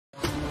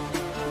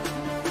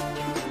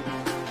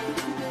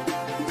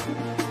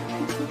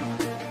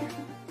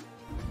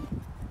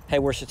Hey,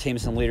 worship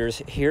teams and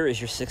leaders, here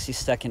is your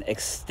 60-second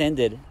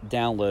extended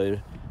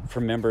download for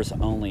members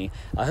only.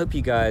 I hope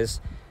you guys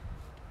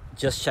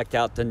just checked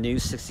out the new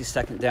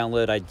 60-second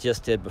download I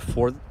just did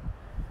before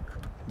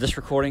this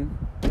recording,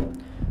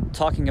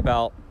 talking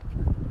about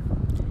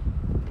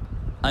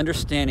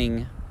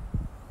understanding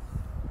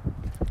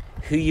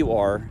who you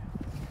are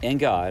in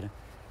God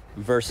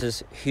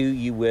versus who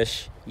you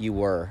wish you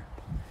were.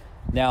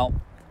 Now,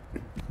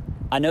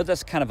 I know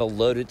that's kind of a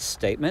loaded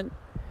statement,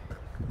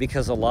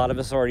 because a lot of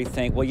us already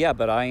think, well, yeah,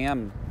 but I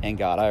am in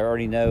God. I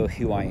already know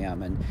who I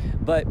am.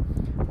 But,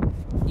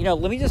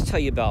 let me just tell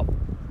you about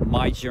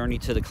my journey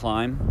to the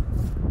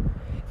climb.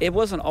 It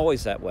wasn't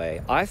always that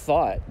way. I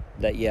thought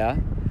that, yeah,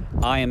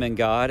 I am in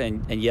God,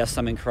 and yes,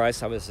 I'm in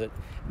Christ. I was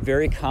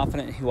very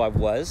confident in who I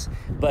was.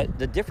 But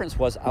the difference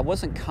was I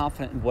wasn't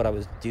confident in what I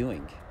was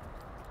doing.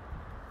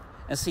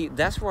 And see,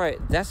 that's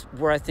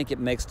where I think it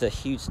makes the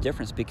huge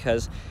difference,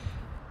 because,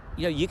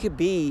 you could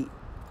be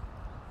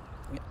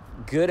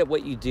good at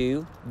what you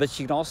do, but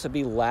you can also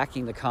be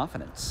lacking the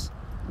confidence.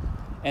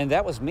 And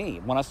that was me.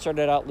 When I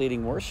started out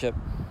leading worship,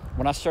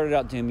 when I started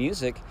out doing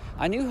music,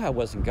 I knew who I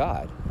was in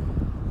God,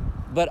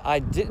 but I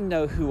didn't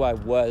know who I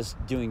was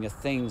doing the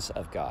things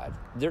of God.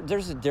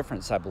 There's a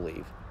difference, I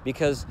believe,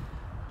 because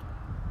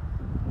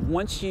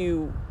once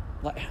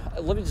let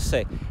me just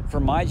say, for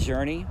my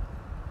journey,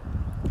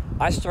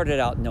 I started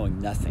out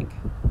knowing nothing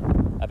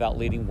about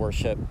leading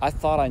worship. I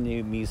thought I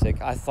knew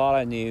music. I thought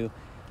I knew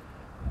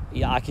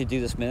I could do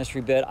this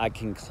ministry bit. I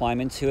can climb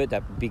into it.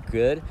 That would be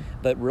good.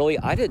 But really,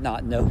 I did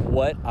not know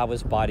what I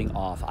was biting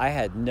off. I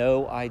had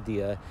no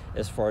idea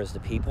as far as the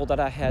people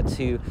that I had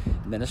to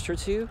minister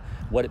to,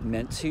 what it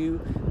meant to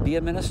be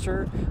a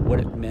minister, what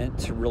it meant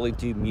to really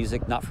do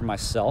music, not for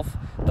myself,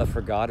 but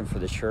for God and for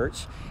the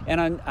church.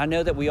 And I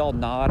know that we all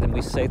nod and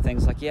we say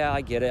things like, yeah,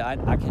 I get it.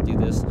 I can do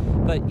this.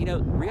 But,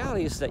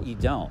 reality is that you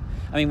don't.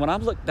 I mean, when I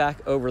look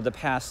back over the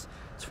past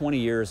 20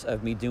 years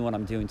of me doing what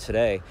I'm doing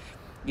today,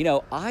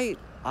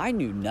 I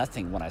knew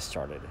nothing when I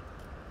started.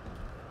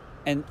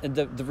 And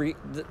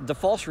the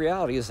false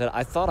reality is that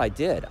I thought I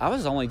did. I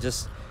was only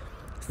just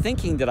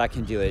thinking that I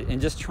can do it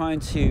and just trying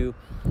to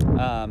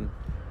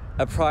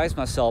apprise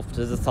myself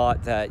to the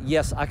thought that,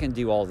 yes, I can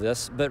do all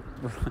this. But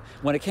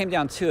when it came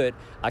down to it,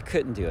 I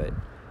couldn't do it.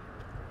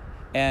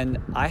 And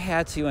I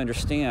had to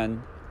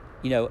understand,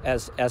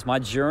 as my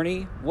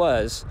journey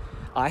was,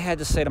 I had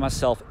to say to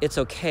myself, it's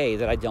okay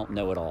that I don't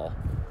know it all.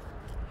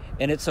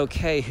 And it's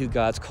okay who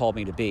God's called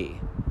me to be.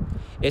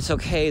 It's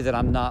okay that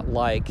I'm not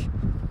like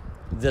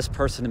this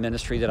person in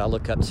ministry that I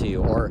look up to,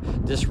 or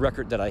this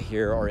record that I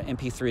hear, or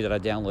MP3 that I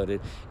downloaded.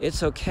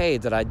 It's okay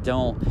that I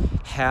don't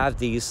have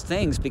these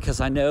things,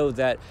 because I know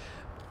that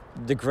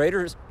the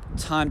greater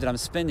time that I'm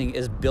spending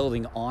is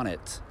building on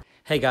it.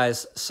 Hey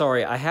guys,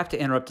 sorry, I have to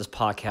interrupt this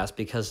podcast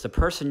because the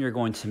person you're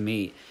going to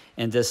meet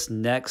in this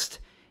next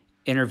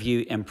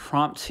interview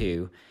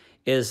impromptu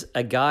is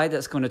a guy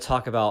that's going to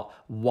talk about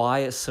why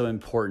it's so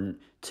important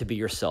to be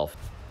yourself.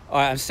 All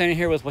right, I'm standing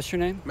here with, what's your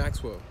name?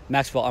 Maxwell.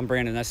 Maxwell, I'm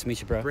Brandon. Nice to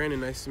meet you, bro.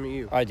 Brandon, nice to meet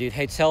you. All right, dude.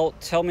 Hey, tell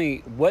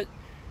me,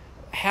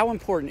 how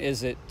important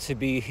is it to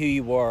be who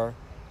you are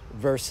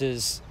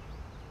versus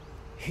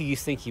who you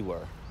think you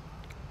were?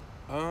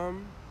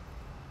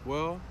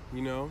 Well,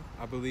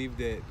 I believe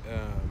that,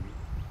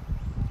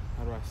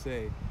 how do I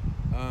say,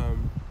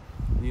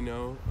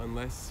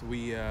 unless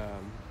we, I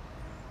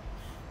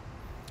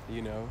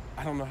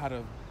don't know how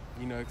to,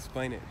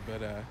 explain it,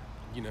 but,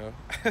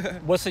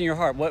 What's in your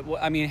heart?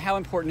 I mean, how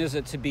important is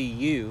it to be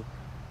you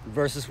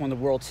versus when the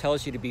world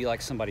tells you to be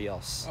like somebody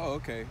else? Oh,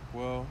 okay.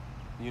 Well,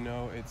 I'm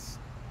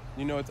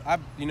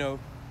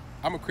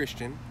a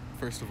Christian,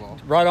 first of all.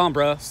 Right on,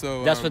 bro.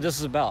 So that's what this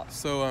is about.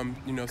 So,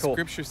 cool.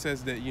 Scripture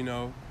says that,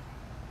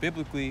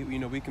 biblically,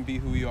 we can be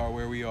who we are,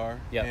 where we are.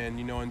 Yep. And,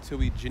 until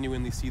we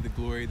genuinely see the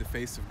glory, the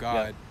face of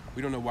God, Yep.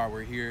 we don't know why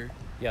we're here.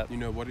 Yep. We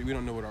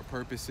don't know what our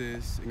purpose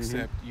is,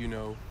 except,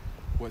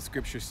 what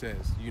Scripture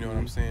says. You know Mm-hmm.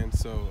 what I'm saying?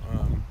 So,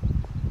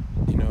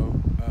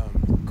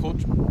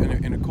 culture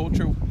in a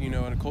culture, in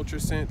a culture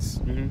sense,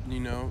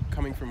 Mm-hmm.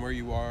 Coming from where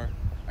you are,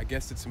 I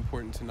guess it's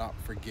important to not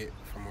forget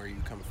from where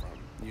you come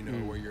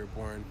from. Where you're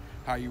born,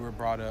 how you were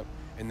brought up,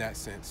 in that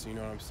sense. You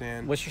know what I'm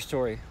saying? What's your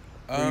story?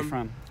 Where are you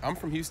from? I'm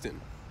from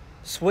Houston.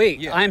 Sweet.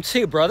 Yeah. I am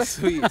too, brother.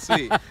 Sweet.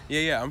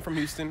 Yeah. I'm from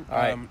Houston. All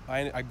right.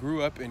 I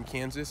grew up in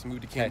Kansas.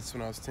 Moved to Kansas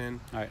when I was 10.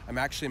 All right. I'm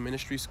actually in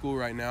ministry school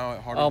right now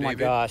at Heart Oh of my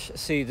David. gosh.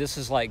 See, this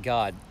is like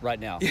God right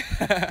now.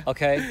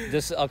 Okay.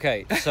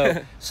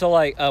 So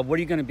like, what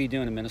are you going to be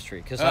doing in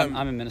ministry? Because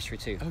I'm in ministry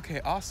too. Okay.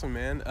 Awesome,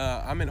 man.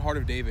 I'm in Heart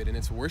of David, and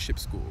it's a worship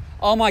school.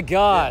 Oh my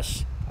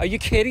gosh. Yeah. Are you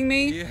kidding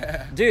me?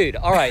 Yeah. Dude,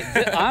 all right.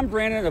 I'm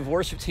Brandon of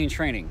Worship Team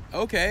Training.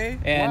 Okay.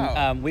 And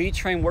wow. We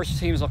train worship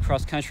teams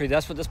across country.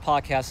 That's what this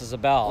podcast is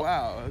about.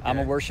 Wow. Okay. I'm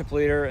a worship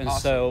leader. And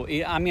awesome. So,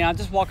 I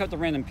just walk up to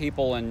random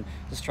people and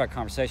just try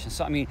conversation.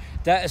 So,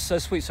 that is so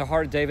sweet. So,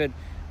 Heart of David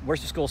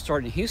Worship School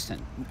started in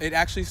Houston. It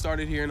actually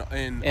started here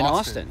in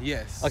Austin.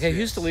 Yes. Okay, yes.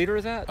 Who's the leader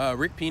of that?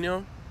 Rick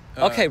Pino.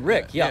 Okay,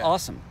 Rick. Yeah,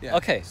 awesome. Yeah,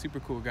 okay. Super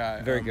cool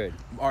guy. Very good.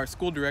 Our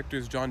school director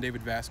is John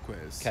David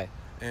Vasquez. Okay.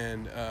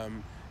 And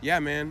yeah,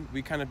 man,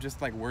 we kind of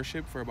just like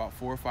worship for about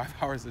 4 or 5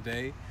 hours a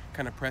day,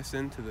 kind of press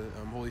into the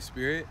Holy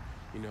Spirit,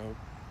 you know,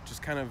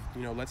 just kind of,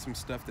 you know, let some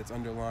stuff that's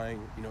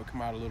underlying, you know,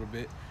 come out a little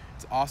bit.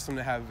 It's awesome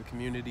to have a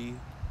community,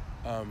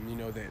 you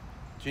know, that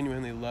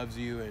genuinely loves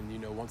you and, you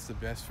know, wants the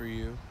best for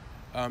you.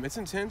 It's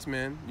intense,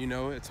 man. You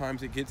know, at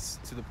times it gets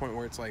to the point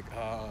where it's like,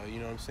 you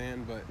know what I'm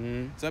saying? But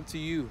it's up to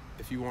you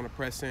if you want to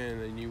press in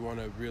and you want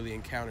to really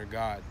encounter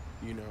God,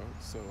 you know.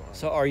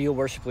 So are you a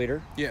worship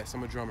leader? Yes,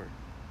 I'm a drummer.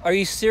 Are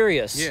you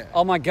serious? Yeah.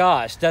 Oh my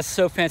gosh, that's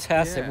so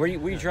fantastic. Yeah, Where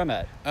you drum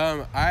at?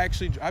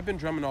 I've been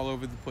drumming all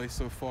over the place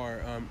so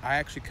far. I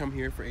actually come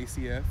here for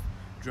ACF,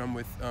 drum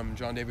with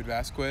John David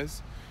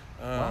Vasquez.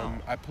 Wow.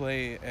 I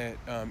play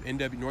at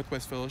NW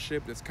Northwest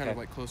Fellowship. That's kind of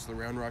like close to the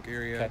Round Rock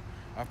area. Okay.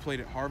 I've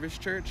played at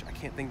Harvest Church. I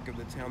can't think of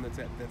the town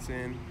that's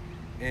in,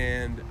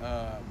 and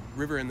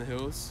River in the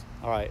Hills.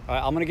 All right,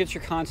 I'm gonna get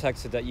your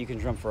contacts so that you can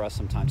drum for us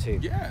sometime too.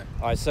 Yeah.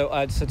 All right,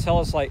 so tell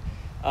us, like,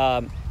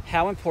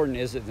 how important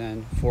is it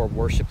then for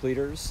worship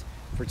leaders,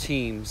 for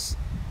teams,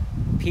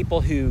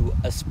 people who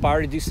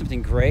aspire to do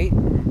something great,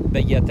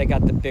 but yet they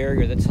got the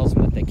barrier that tells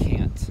them that they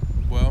can't?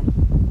 Well,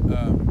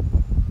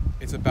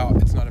 it's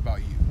not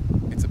about you.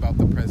 It's about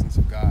the presence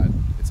of God.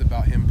 It's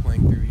about Him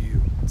playing through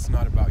you. It's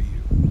not about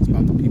you. It's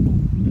about the people.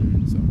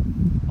 So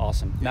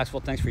awesome. Yeah.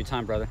 Maxwell, thanks for your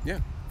time, brother. Yeah.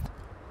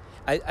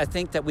 I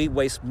think that we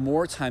waste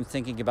more time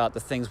thinking about the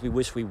things we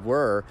wish we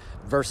were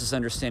versus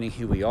understanding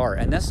who we are.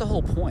 And that's the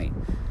whole point.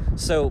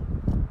 So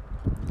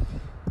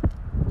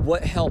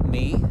what helped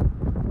me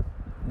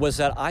was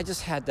that I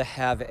just had to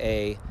have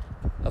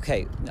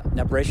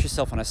now brace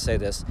yourself when I say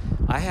this.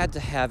 I had to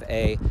have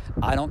I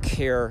don't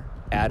care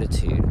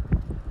attitude,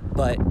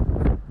 but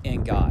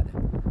in God.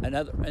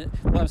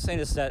 What I'm saying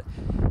is that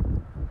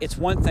it's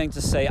one thing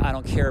to say I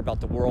don't care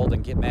about the world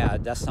and get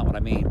mad. That's not what I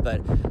mean. But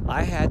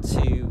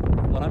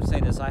what I'm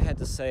saying is I had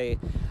to say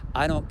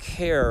I don't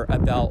care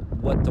about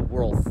what the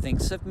world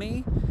thinks of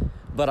me,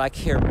 but I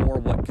care more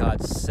what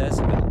God says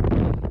about me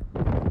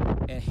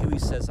and who He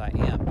says I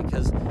am.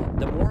 Because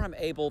the more I'm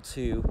able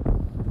to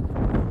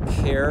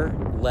care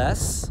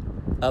less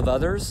of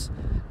others,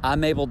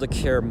 I'm able to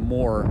care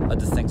more of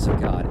the things of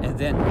God. And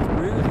then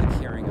through the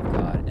caring of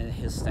God and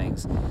His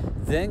things,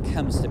 then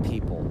comes the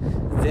people.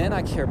 Then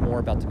I care more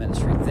about the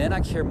ministry. Then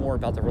I care more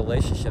about the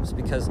relationships,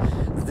 because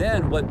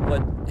then what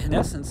in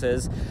essence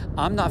is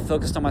I'm not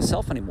focused on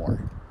myself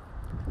anymore.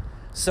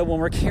 So when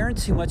we're caring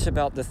too much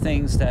about the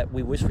things that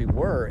we wish we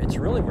were, it's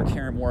really we're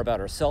caring more about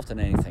ourselves than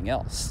anything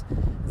else.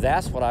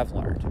 That's what I've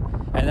learned.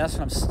 And that's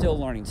what I'm still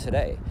learning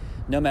today.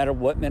 No matter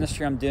what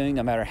ministry I'm doing,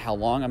 no matter how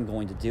long I'm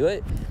going to do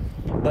it,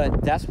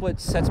 but that's what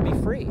sets me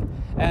free.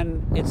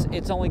 And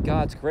it's only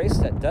God's grace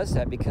that does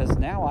that, because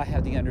now I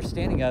have the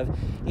understanding of,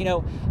 you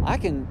know, I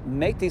can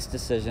make these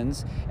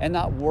decisions and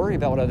not worry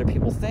about what other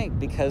people think,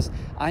 because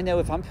I know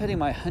if I'm putting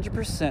my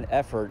 100%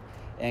 effort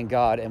in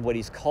God and what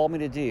He's called me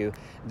to do,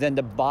 then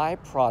the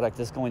byproduct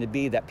is going to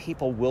be that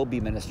people will be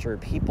ministered,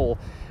 people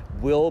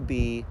will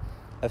be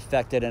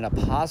affected in a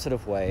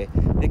positive way,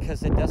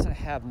 because it doesn't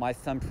have my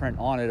thumbprint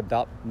on it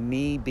about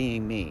me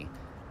being me.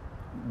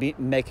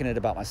 Making it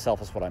about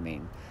myself is what I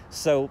mean.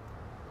 So,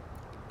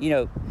 you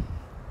know,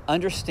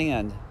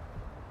 understand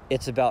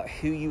it's about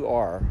who you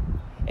are.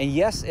 And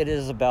yes, it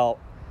is about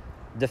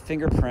the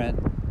fingerprint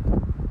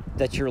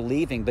that you're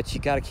leaving, but you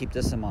got to keep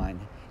this in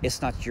mind.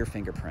 It's not your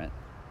fingerprint.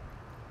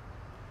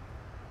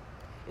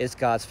 It's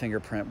God's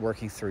fingerprint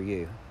working through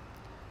you.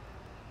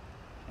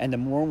 And the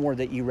more and more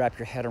that you wrap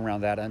your head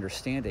around that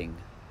understanding,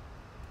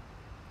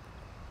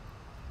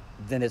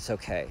 then it's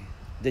okay.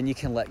 Then you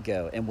can let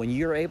go. And when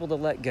you're able to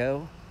let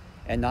go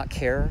and not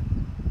care,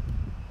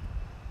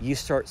 you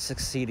start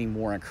succeeding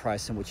more in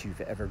Christ than what you've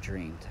ever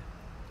dreamed.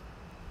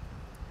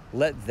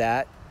 Let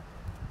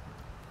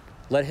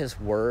His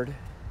word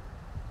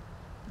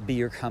be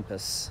your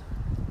compass.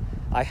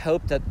 I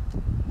hope that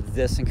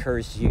this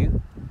encouraged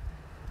you.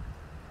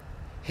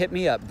 Hit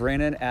me up,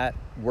 Brandon at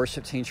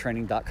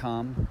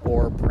worshipteamtraining.com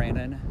or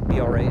Brandon,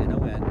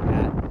 BRANON, at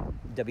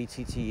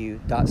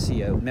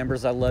WTTU.co.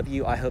 Members, I love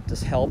you. I hope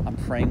this helped. I'm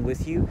praying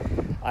with you.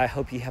 I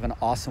hope you have an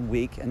awesome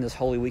week in this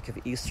holy week of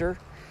Easter.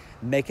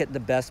 Make it the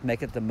best,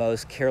 make it the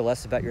most. Care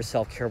less about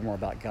yourself, care more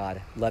about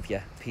God. Love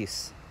you.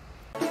 Peace.